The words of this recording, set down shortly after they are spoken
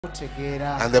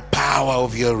and the power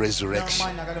of your resurrection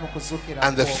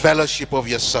and the fellowship of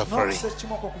your suffering.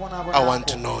 I want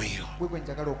to know you.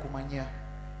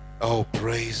 Oh,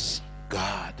 praise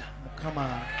God.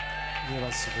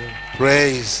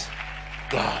 Praise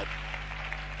God.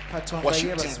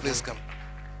 Worship team, please come.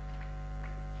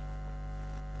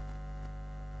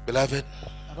 Beloved,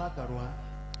 I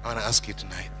want to ask you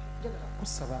tonight.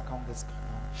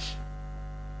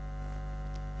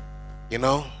 You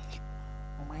know,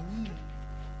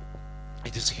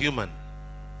 it is human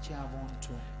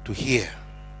to hear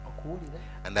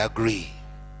and agree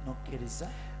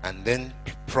and then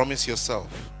promise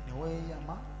yourself,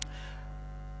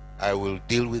 I will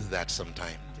deal with that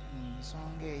sometime.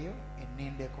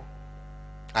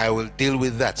 I will deal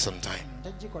with that sometime.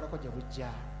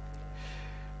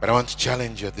 But I want to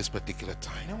challenge you at this particular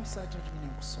time.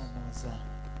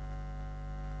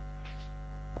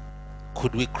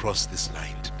 Could we cross this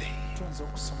line today?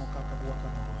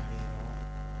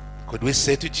 Could we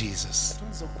say to Jesus,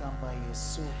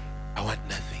 I want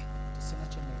nothing,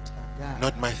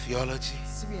 not my theology,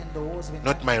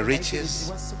 not my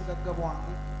riches,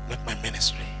 not my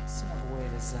ministry.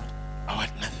 I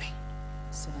want nothing.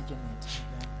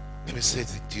 Let me say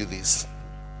to you this.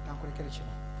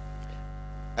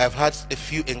 I've had a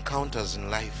few encounters in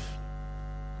life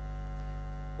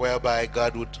whereby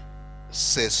God would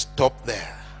say, stop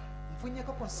there.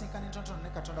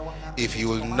 If you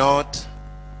will not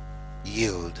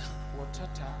yield,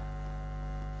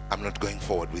 I'm not going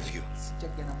forward with you.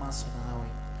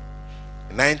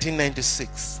 In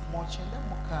 1996,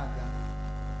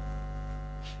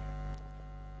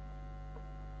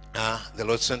 the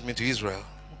Lord sent me to Israel.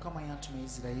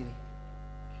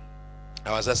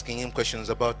 I was asking him questions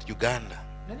about Uganda.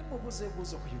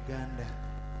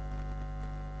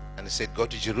 And he said, go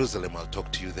to Jerusalem, I'll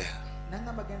talk to you there.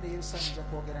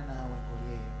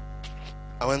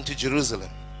 I went to Jerusalem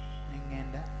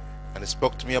and he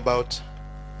spoke to me about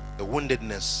the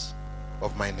woundedness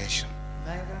of my nation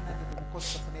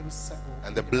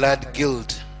and the blood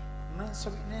guilt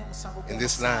in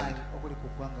this land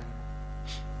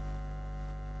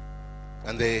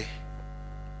and the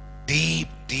deep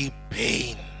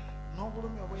pain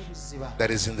that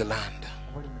is in the land.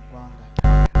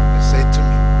 He said to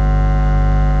me,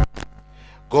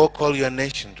 go call your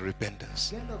nation to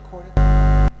repentance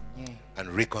and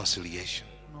reconciliation.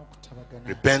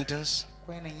 Repentance,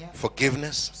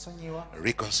 forgiveness,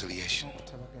 reconciliation.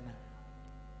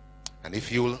 And if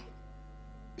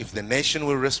the nation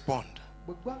will respond,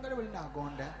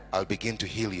 I'll begin to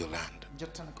heal your land.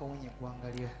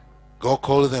 Go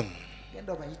call them,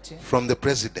 from the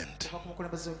president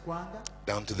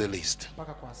down to the least,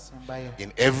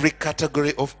 in every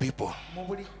category of people.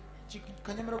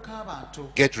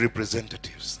 Get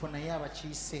representatives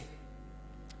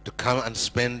to come and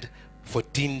spend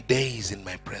 14 days in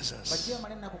my presence,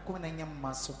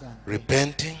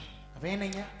 repenting,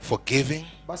 forgiving,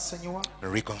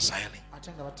 and reconciling.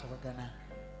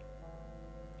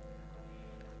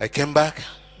 I came back.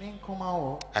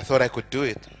 I thought I could do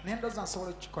it.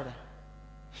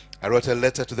 I wrote a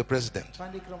letter to the president.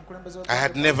 I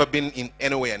had never been in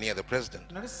anywhere near the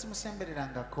president.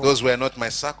 Those were not my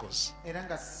circles.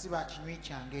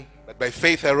 But by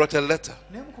faith I wrote a letter.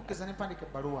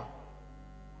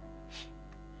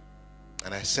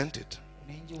 And I sent it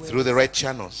through the right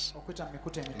channels.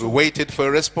 We waited for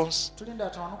a response.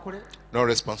 No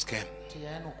response came.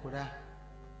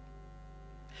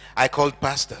 I called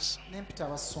pastors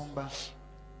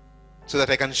so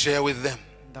that I can share with them.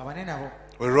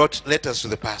 We wrote letters to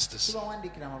the pastors.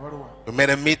 We made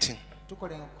a meeting.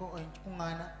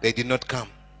 They did not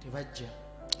come.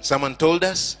 Someone told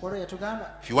us,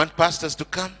 if you want pastors to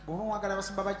come, you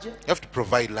have to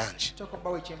provide lunch.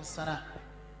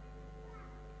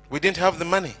 We didn't have the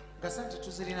money.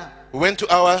 We went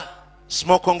to our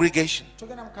small congregation,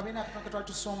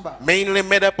 mainly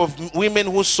made up of women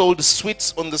who sold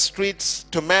sweets on the streets,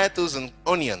 tomatoes and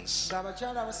onions.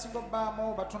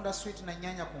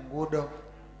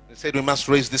 They said we must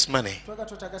raise this money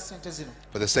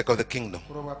for the sake of the kingdom.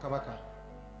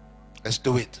 Let's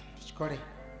do it.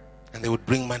 And they would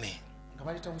bring money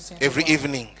every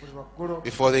evening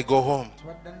before they go home,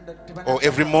 or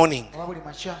every morning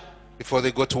before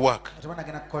they go to work.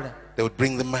 They would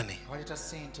bring the money.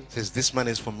 Says this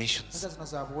money is for missions,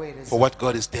 for what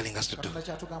God is telling us to do.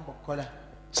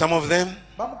 Some of them,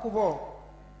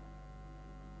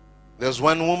 there was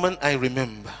one woman I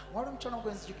remember.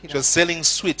 She was selling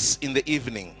sweets in the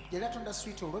evening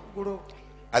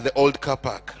at the old car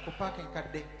park.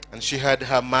 And she had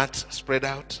her mat spread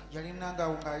out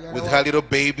with her little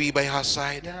baby by her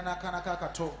side.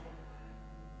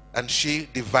 And she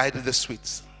divided the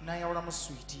sweets.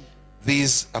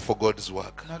 These are for God's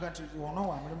work.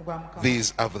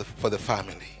 These are for the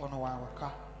family.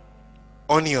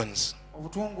 Onions.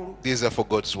 These are for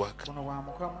God's work.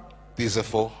 These are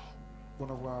for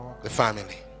the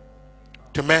family.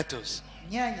 Tomatoes.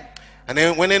 And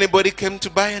then when anybody came to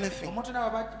buy anything,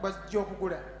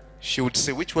 she would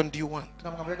say, which one do you want?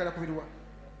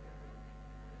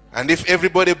 And if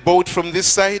everybody bought from this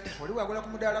side,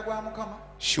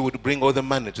 she would bring all the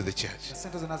money to the church.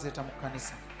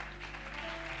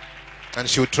 And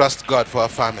she would trust God for her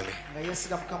family.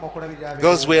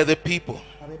 Those were the people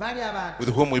with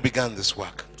whom we began this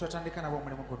work.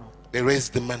 They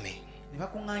raised the money.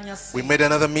 We made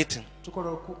another meeting,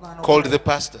 called the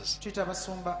pastors.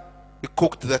 We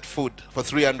cooked that food for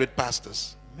 300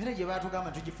 pastors.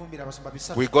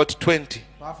 We got 20.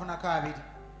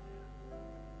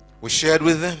 We shared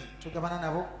with them.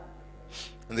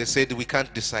 And they said, we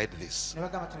can't decide this.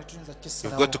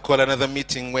 We've got to call another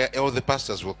meeting where all the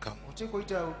pastors will come.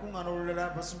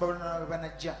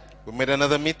 We made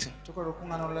another meeting.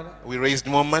 We raised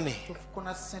more money.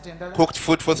 Cooked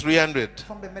food for 300.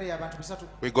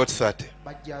 We got 30.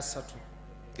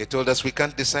 They told us we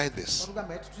can't decide this.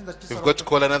 We've got to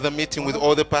call another meeting with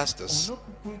all the pastors.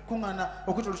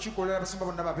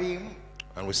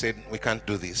 And we said, we can't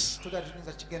do this.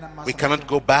 We cannot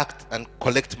go back and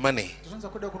collect money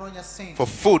for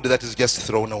food that is just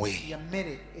thrown away.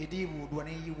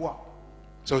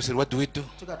 So we said, what do we do?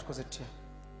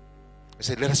 We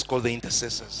said, let us call the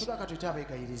intercessors.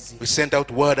 We sent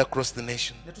out word across the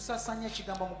nation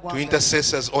to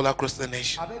intercessors all across the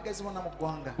nation.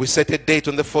 We set a date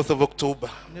on the 4th of October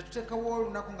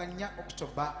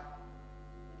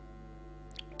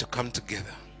to come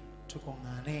together.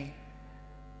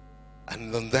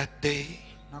 And on that day,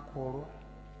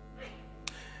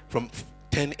 from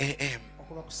 10 a.m.,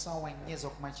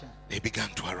 they began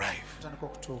to arrive.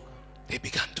 They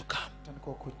began to come.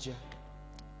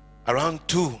 Around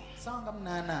 2,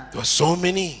 there were so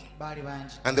many.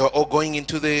 And they were all going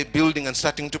into the building and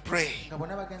starting to pray.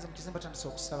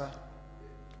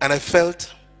 And I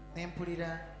felt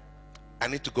I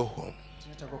need to go home.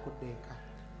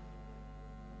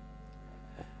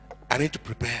 I need to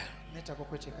prepare.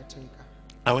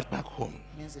 I went back home.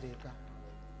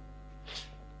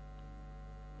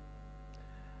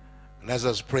 And as I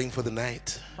was praying for the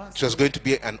night, it was going to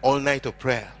be an all-night of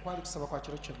prayer.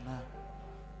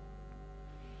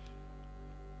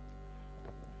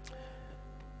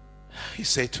 He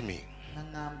said to me,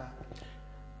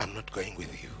 I'm not going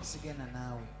with you.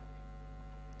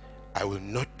 I will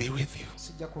not be with you.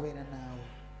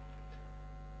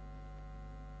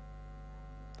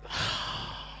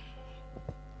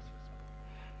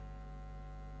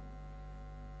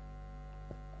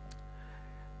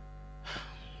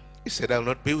 He said, I will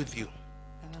not be with you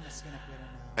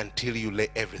until you lay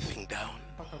everything down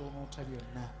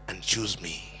and choose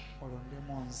me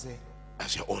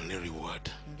as your only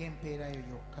reward.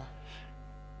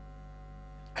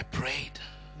 I prayed.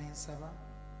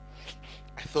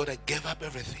 I thought I gave up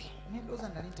everything.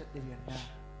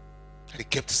 And he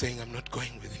kept saying, I'm not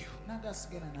going with you.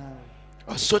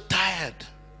 I was so tired.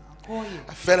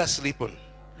 I fell asleep on.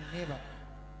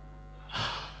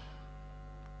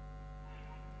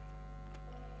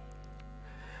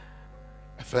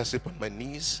 I fell asleep on my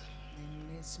knees.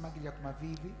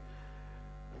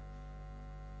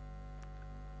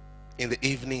 In the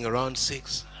evening around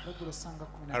 6,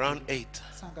 around 8,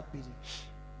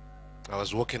 I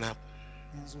was woken up.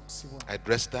 I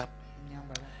dressed up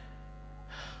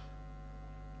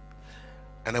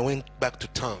and I went back to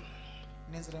town.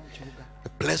 The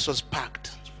place was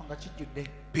packed.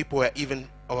 People were even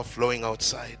overflowing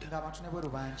outside.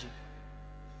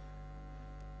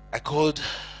 I called,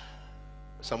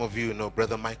 some of you know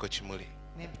Brother Michael Chimuli.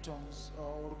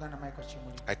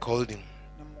 I called him.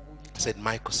 I said,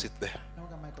 Michael, sit there.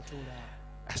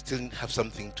 I still have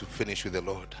something to finish with the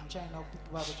Lord.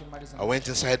 I went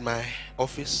inside my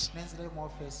office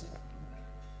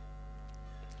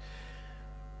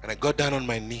and I got down on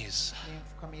my knees.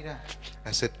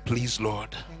 I said, please,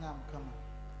 Lord,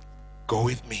 go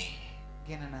with me.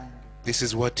 This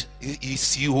is what,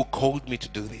 it's you who called me to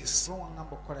do this.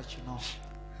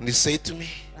 And he said to me,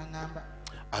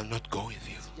 I'll not go with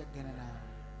you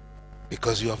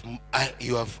because you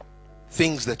have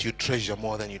things that you treasure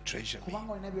more than you treasure me.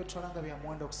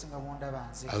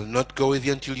 I'll not go with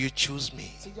you until you choose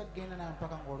me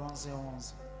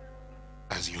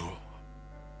as your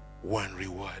one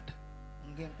reward.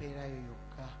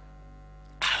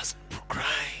 I was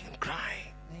crying and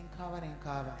crying.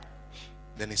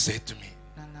 Then he said to me,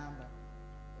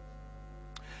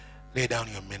 Lay down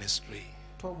your ministry.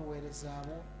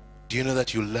 Do you know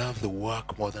that you love the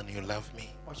work more than you love me?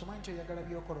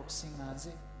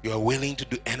 You are willing to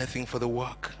do anything for the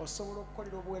work.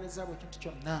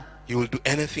 You will do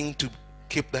anything to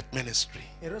keep that ministry,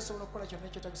 to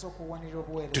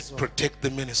protect the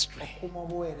ministry,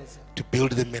 to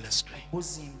build the ministry.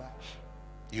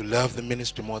 You love the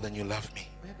ministry more than you love me.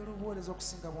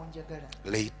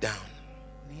 Lay it down.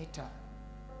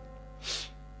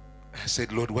 I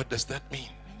said, Lord, what does that mean?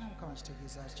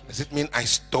 Does it mean I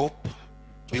stop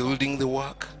building the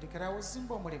work?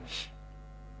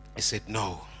 He said,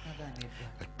 no.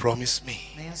 But promise me,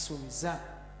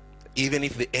 even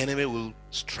if the enemy will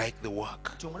strike the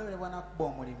work,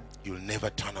 you'll never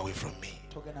turn away from me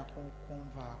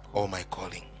or my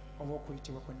calling.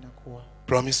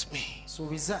 Promise me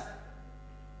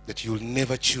that you'll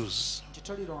never choose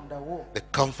the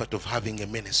comfort of having a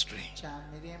ministry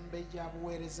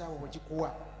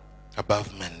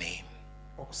above my name.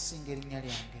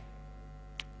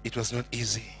 It was not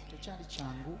easy.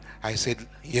 I said,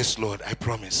 yes, Lord, I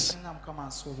promise.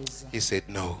 He said,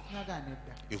 no,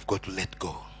 you've got to let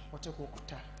go.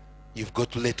 You've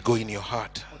got to let go in your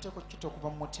heart.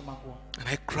 And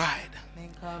I cried,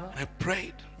 and I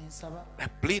prayed, and I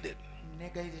pleaded.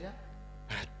 And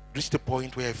I reached a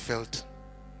point where I felt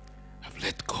I've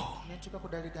let go.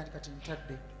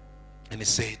 And he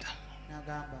said,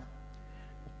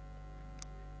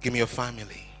 give me your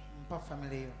family.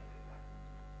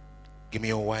 Give me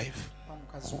your wife.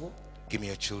 Give me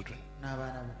your children.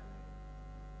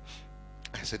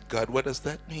 I said, God, what does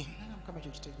that mean?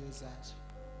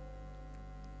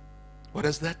 What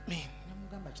does that mean?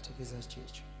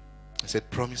 I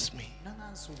said, promise me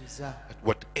that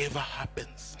whatever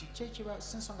happens,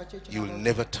 you will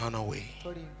never turn away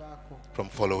from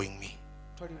following me.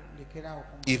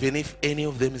 Even if any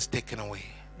of them is taken away,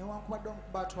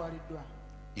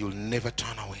 you'll never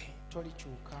turn away.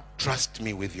 Trust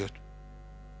me with your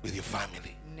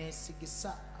family.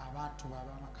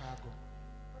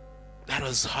 That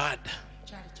was hard.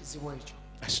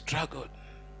 I struggled.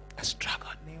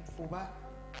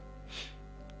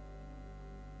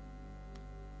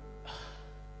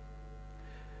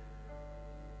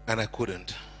 And I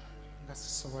couldn't.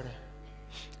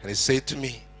 And he said to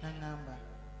me,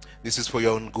 this is for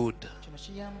your own good.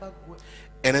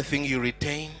 Anything you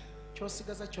retain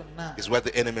is what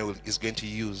the enemy is going to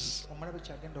use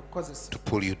to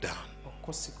pull you down.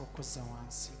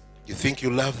 You think you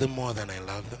love them more than I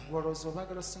love them,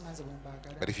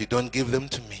 but if you don't give them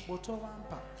to me,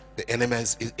 the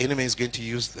enemy is going to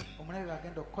use them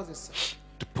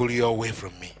to pull you away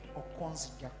from me.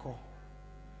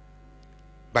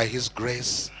 By his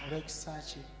grace,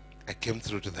 I came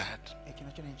through to that.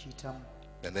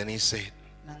 And then he said,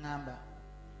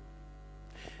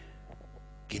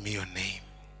 give me your name.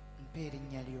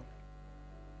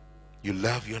 You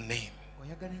love your name.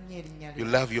 You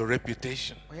love your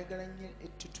reputation.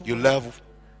 You love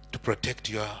to protect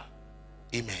your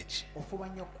image.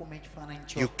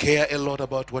 You care a lot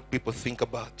about what people think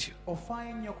about you.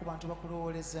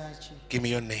 Give me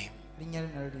your name.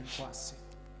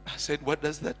 I said, what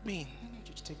does that mean?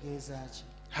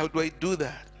 How do I do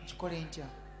that? He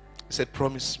said,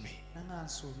 promise me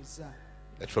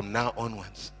that from now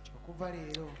onwards,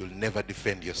 you'll never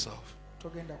defend yourself.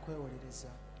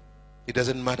 It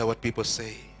doesn't matter what people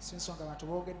say.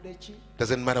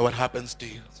 Doesn't matter what happens to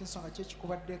you.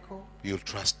 You'll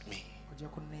trust me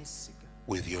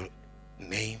with your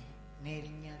name,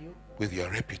 with your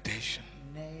reputation,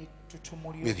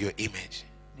 with your image.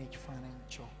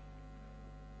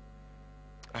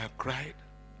 I cried,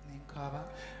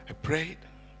 I prayed,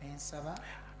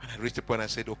 and I reached a point I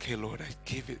said, okay, Lord, I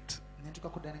give it.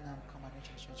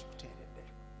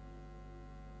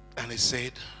 And he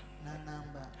said,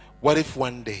 what if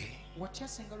one day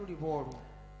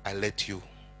I let you,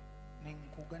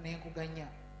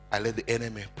 I let the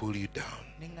enemy pull you down?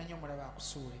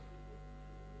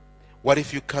 What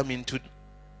if you come into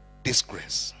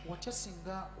disgrace?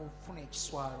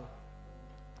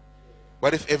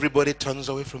 What if everybody turns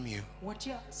away from you?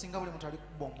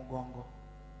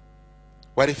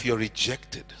 What if you're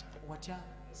rejected?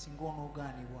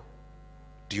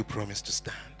 Do you promise to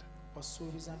stand?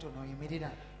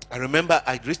 I remember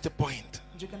I reached a point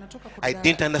I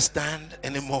didn't understand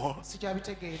anymore.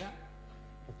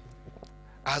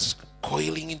 I was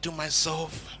coiling into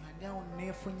myself.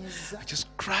 I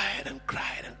just cried and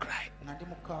cried and cried.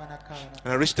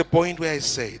 And I reached a point where I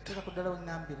said,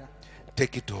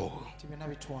 take it all.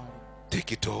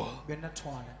 Take it all.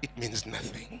 It means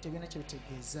nothing.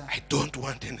 I don't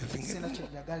want anything anymore.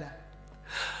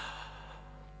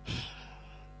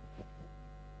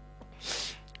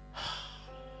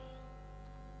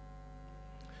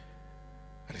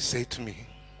 And he said to me,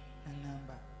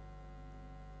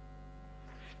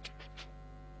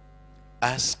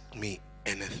 ask me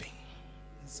anything,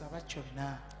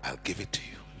 I'll give it to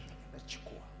you.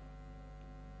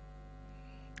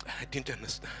 I didn't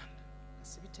understand.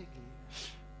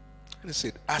 And he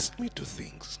said, ask me two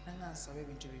things,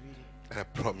 and I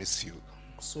promise you,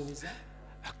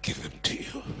 I'll give them to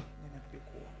you.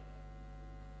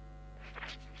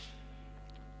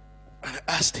 And I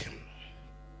asked him,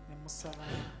 I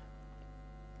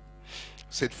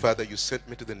said, Father, you sent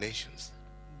me to the nations.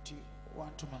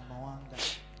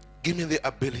 Give me the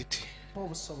ability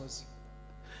to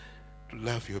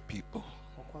love your people,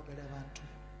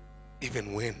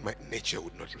 even when my nature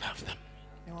would not love them.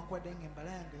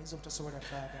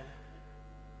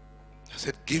 I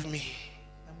said, give me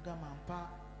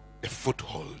a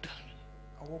foothold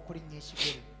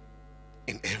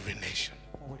in every nation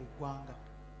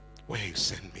where you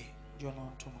send me.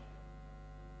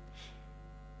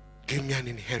 Give me an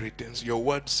inheritance. Your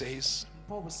word says,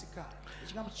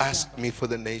 ask me for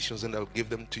the nations and I'll give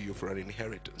them to you for an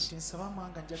inheritance.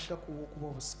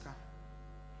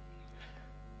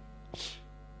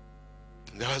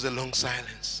 There was a long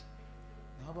silence.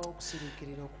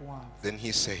 Then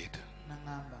he said,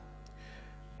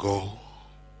 go,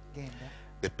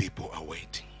 the people are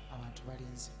waiting,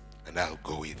 and I'll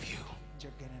go with you.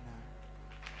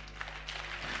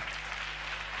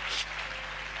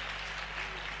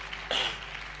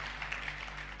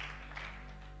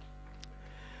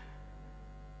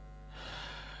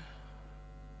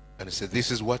 And he said, this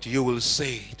is what you will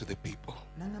say to the people.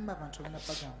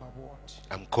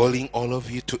 I'm calling all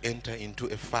of you to enter into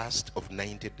a fast of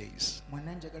 90 days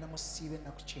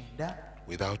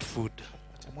without food.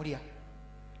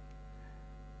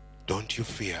 Don't you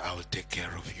fear, I will take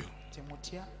care of you.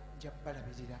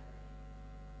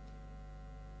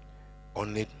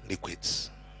 Only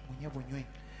liquids.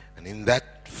 And in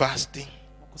that fasting,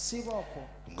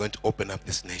 I'm going to open up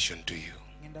this nation to you.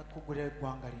 I'm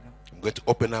going to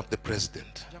open up the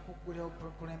president. I'm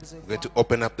going to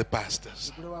open up the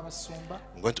pastors.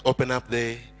 I'm going to open up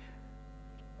the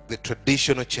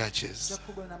traditional churches.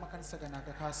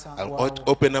 I'll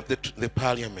open up the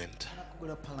parliament.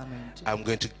 I'm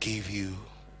going to give you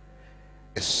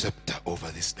a scepter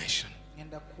over this nation.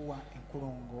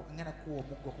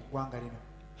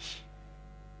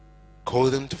 Call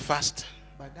them to fast,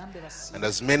 and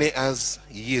as many as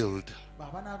yield,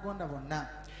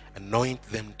 anoint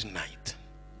them tonight.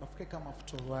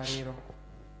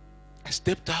 I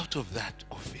stepped out of that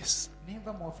office and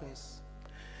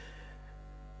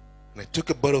I took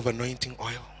a bottle of anointing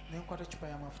oil.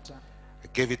 I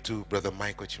gave it to Brother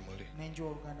Michael Chimuli.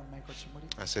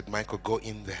 I said, Michael, go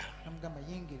in there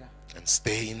and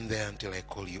stay in there until I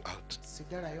call you out.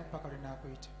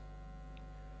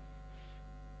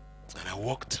 And I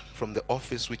walked from the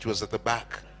office, which was at the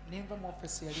back,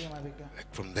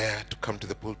 like from there to come to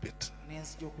the pulpit.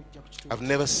 I've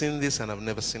never seen this and I've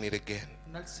never seen it again.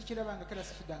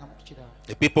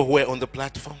 The people who were on the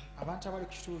platform,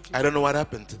 I don't know what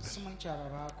happened to them.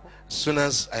 As soon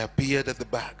as I appeared at the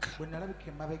back,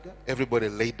 everybody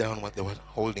laid down what they were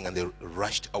holding and they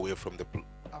rushed away from the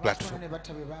platform.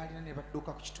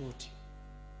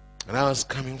 And I was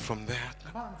coming from there.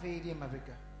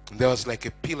 There was like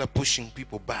a pillar pushing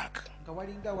people back.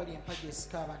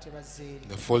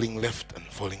 They're falling left and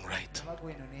falling right.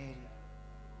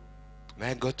 And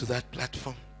I got to that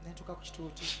platform.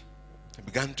 I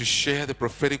began to share the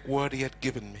prophetic word he had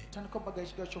given me.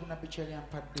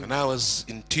 And I was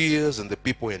in tears and the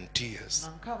people were in tears.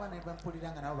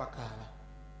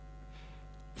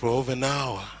 For over an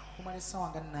hour.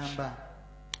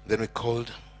 Then we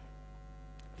called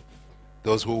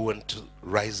those who want to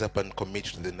rise up and commit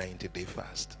to the 90-day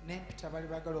fast.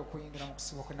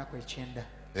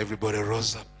 Everybody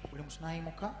rose up.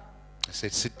 I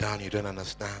said, sit down, you don't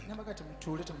understand.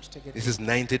 This is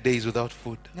 90 days without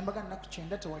food. And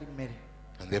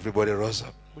everybody rose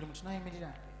up.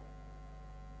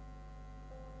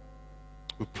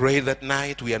 We prayed that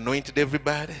night, we anointed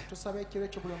everybody. And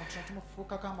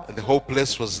the whole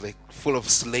place was like full of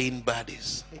slain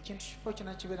bodies.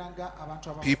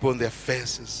 People on their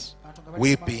faces,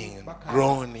 weeping and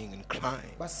groaning and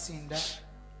crying.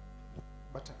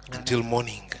 Until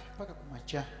morning.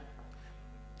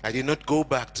 I did not go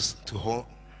back to home.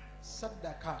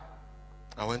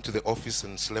 I went to the office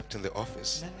and slept in the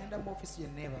office.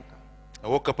 I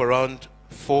woke up around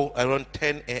 10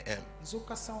 a.m.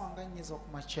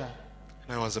 and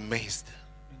I was amazed.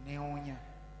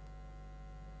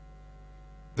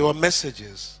 There were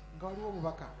messages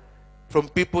from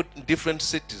people in different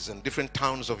cities and different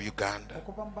towns of Uganda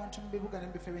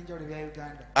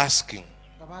asking,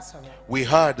 we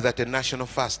heard that a national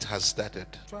fast has started.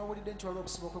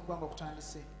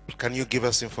 Can you give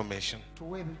us information?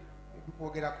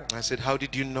 I said, how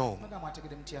did you know?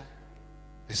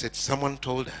 They said, someone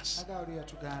told us.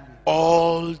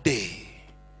 All day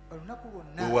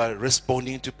we were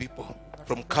responding to people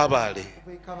from Kabale,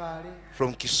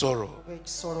 from Kisoro,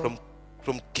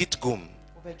 from Kitgum,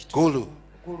 Gulu.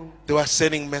 They were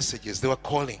sending messages, they were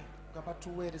calling.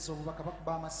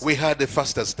 We heard the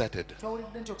fast has started,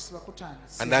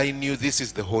 and I knew this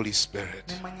is the Holy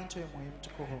Spirit.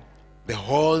 The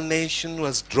whole nation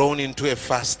was drawn into a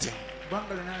fasting.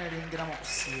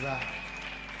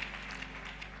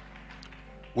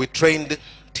 We trained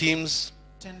teams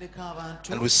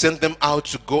and we sent them out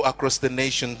to go across the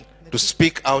nation to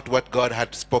speak out what God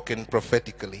had spoken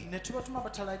prophetically.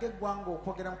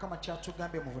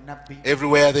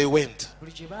 Everywhere they went,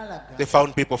 they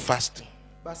found people fasting.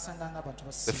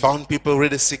 They found people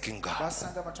really seeking God.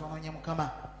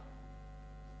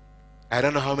 I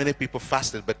don't know how many people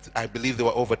fasted, but I believe there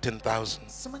were over 10,000.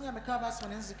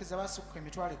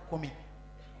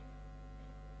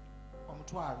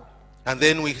 And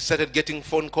then we started getting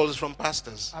phone calls from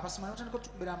pastors.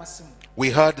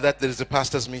 We heard that there is a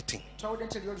pastors' meeting.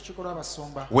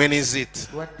 When is it?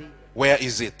 Where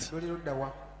is it?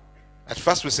 At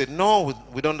first we said, no,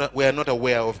 we are not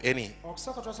aware of any.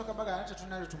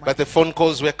 But the phone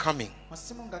calls were coming.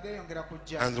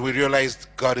 And we realized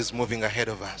God is moving ahead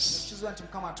of us.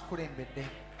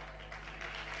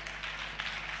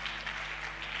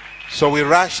 So we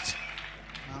rushed.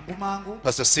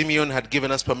 Pastor Simeon had given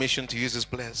us permission to use his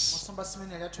place.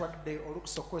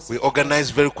 We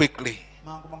organized very quickly.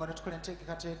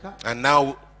 And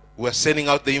now we're sending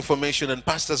out the information, and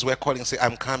pastors were calling and saying,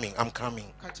 I'm coming, I'm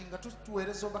coming.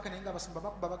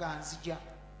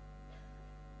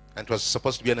 And it was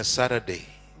supposed to be on a Saturday.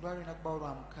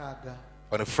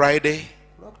 On a Friday,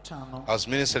 I was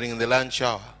ministering in the lunch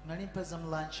hour.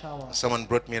 Someone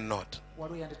brought me a note.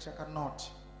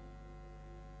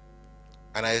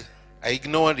 And I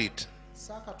ignored it.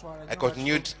 I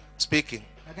continued speaking.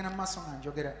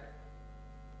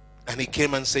 And he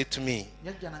came and said to me,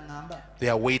 they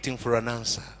are waiting for an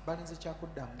answer.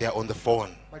 They are on the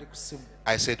phone.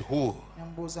 I said, who?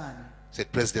 He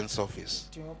said, President's office.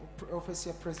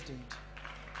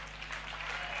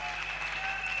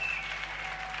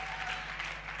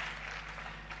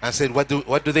 I said,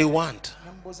 what do they want?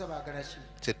 He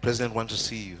said, President wants to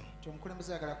see you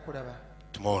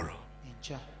tomorrow.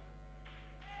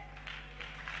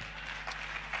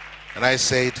 And I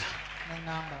said,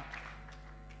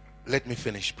 let me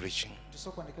finish preaching.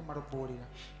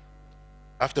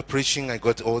 After preaching, I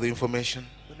got all the information.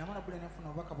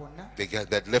 They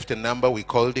left a number, we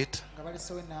called it,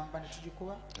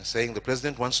 saying the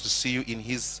president wants to see you in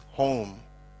his home,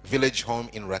 village home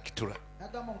in Rakitura.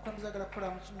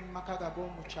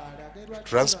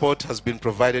 Transport has been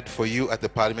provided for you at the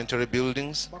parliamentary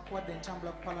buildings.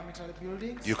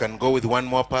 You can go with one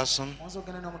more person.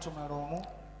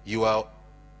 You are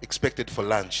expected for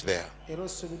lunch there.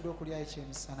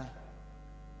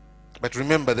 But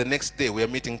remember, the next day we are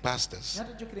meeting pastors.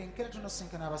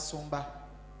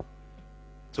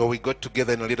 So we got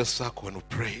together in a little circle and we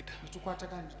prayed.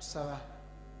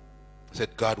 I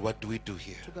said, God, what do we do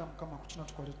here?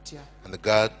 And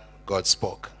God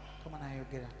spoke.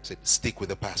 He said, stick with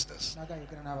the pastors.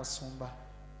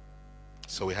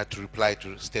 So we had to reply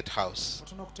to State House.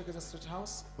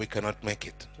 We cannot make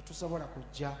it.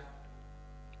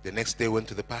 The next day went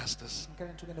to the pastors.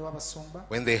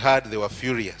 When they heard, they were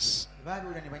furious.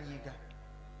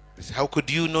 They said, how could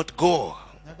you not go?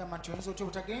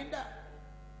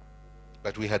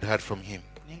 But we had heard from him.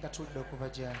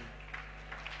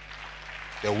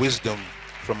 The wisdom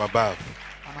from above.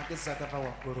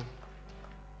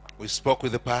 We spoke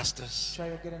with the pastors.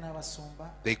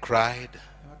 They cried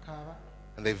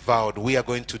and they vowed, we are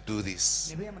going to do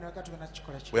this.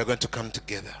 We are going to come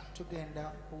together.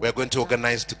 We are going to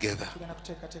organize together.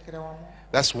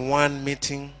 That's one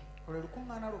meeting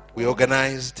we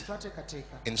organized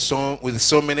with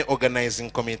so many organizing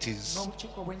committees.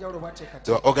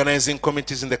 There were organizing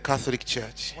committees in the Catholic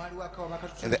Church,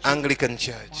 in the Anglican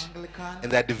Church, in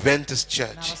the Adventist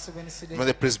Church, in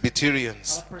the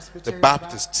Presbyterians, the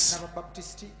Baptists.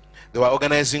 There were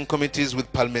organizing committees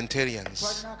with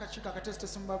parliamentarians,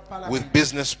 with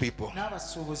business people.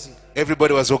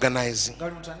 Everybody was organizing.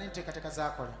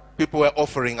 People were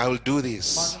offering, I will do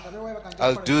this,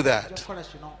 I'll do that.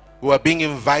 We were being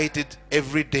invited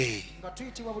every day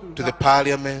to the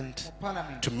parliament,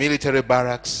 to military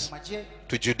barracks,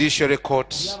 to judiciary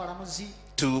courts,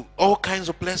 to all kinds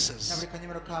of places.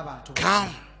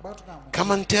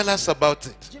 Come and tell us about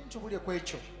it.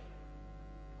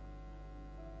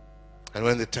 And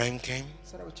when the time came,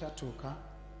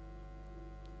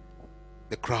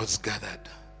 the crowds gathered.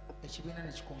 It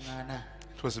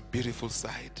was a beautiful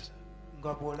sight.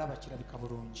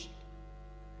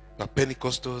 The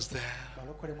Pentecostals there.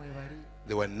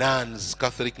 There were nuns,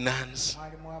 Catholic nuns.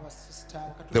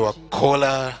 There were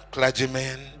choir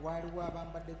clergymen.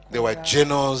 There were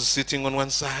generals sitting on one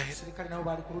side.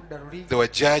 There were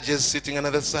judges sitting on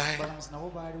another side.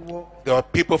 There were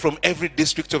people from every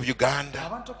district of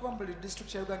Uganda.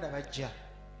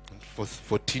 And for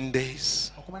 14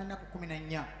 days,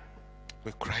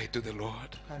 we cried to the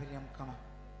Lord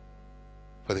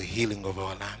for the healing of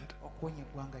our land,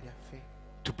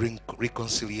 to bring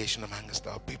reconciliation amongst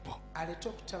our people.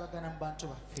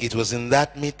 It was in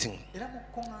that meeting,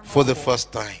 for the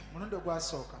first time,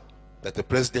 that the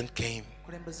president came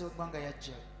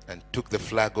and took the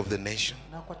flag of the nation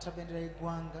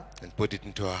and put it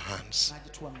into our hands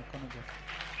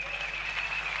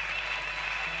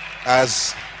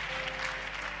as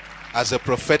a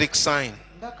prophetic sign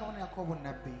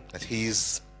that he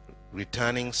is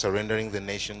returning, surrendering the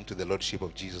nation to the Lordship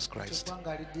of Jesus Christ.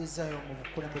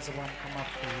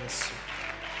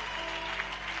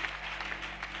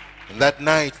 And that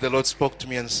night the Lord spoke to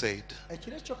me and said,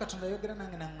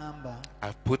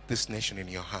 I've put this nation in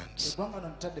your hands.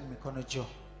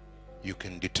 You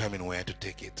can determine where to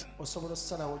take it.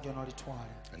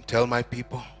 And tell my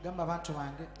people,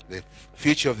 the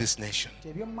future of this nation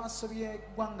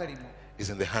is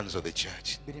in the hands of the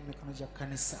church.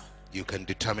 You can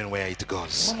determine where it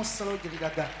goes. And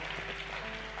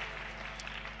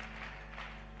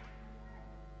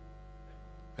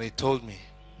he told me,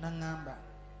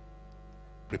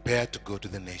 prepare to go to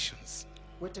the nations.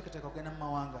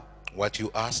 What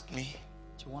you asked me,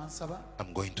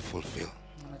 I'm going to fulfill.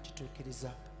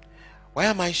 Why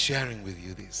am I sharing with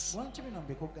you this?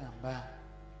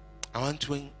 I want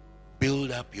to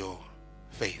build up your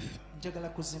faith.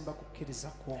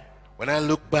 When I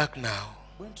look back now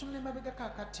and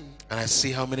I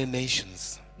see how many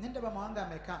nations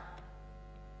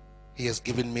he has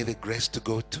given me the grace to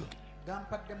go to,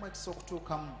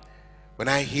 when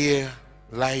I hear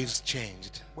lives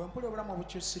changed,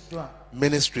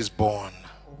 ministries born,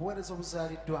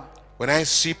 when I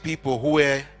see people who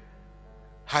were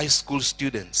high school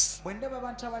students,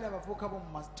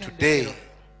 today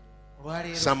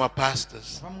some are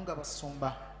pastors,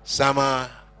 some are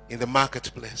in the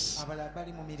marketplace,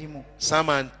 some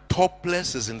are in top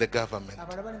places in the government,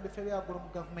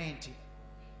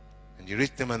 and you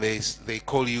reach them and they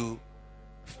call you,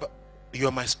 you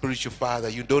are my spiritual father.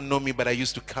 You don't know me, but I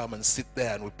used to come and sit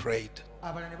there and we prayed.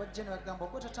 I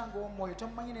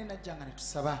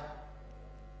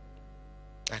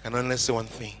can only say one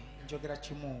thing: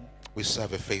 we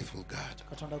serve a faithful God.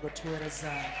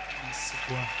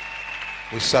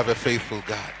 We serve a faithful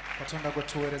God.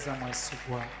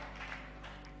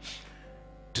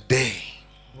 Today,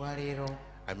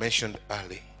 I mentioned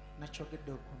early,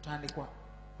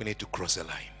 we need to cross a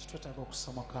line.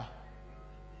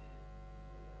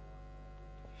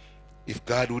 If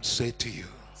God would say to you,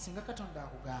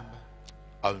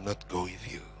 I'll not go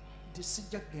with you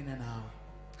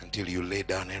until you lay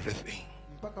down everything.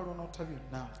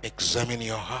 Examine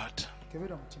your heart.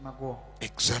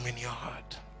 Examine your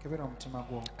heart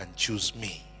and choose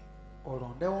me.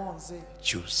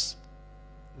 Choose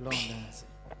me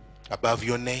above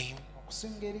your name,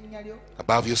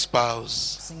 above your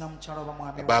spouse,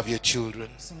 above your children,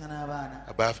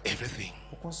 above everything.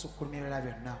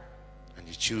 And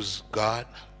you choose God.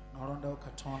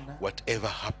 Whatever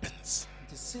happens,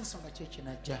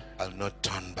 I'll not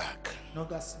turn back.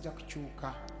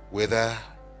 Whether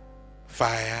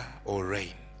fire or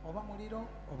rain,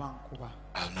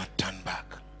 I'll not turn back.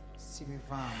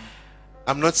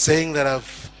 I'm not saying that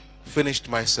I've finished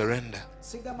my surrender.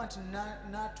 In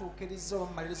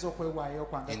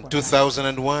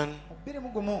 2001,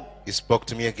 he spoke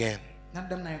to me again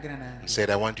and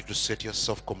said, I want you to set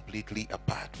yourself completely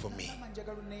apart for me.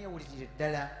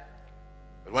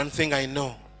 But one thing I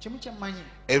know,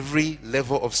 every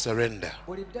level of surrender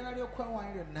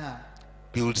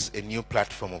builds a new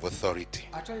platform of authority.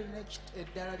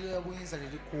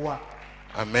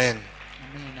 Amen.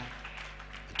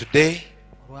 Today,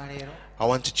 I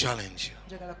want to challenge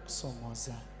you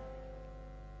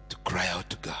to cry out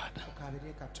to God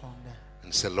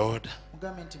and say, Lord,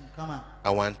 I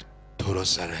want total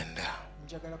surrender.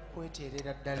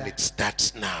 And it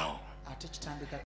starts now.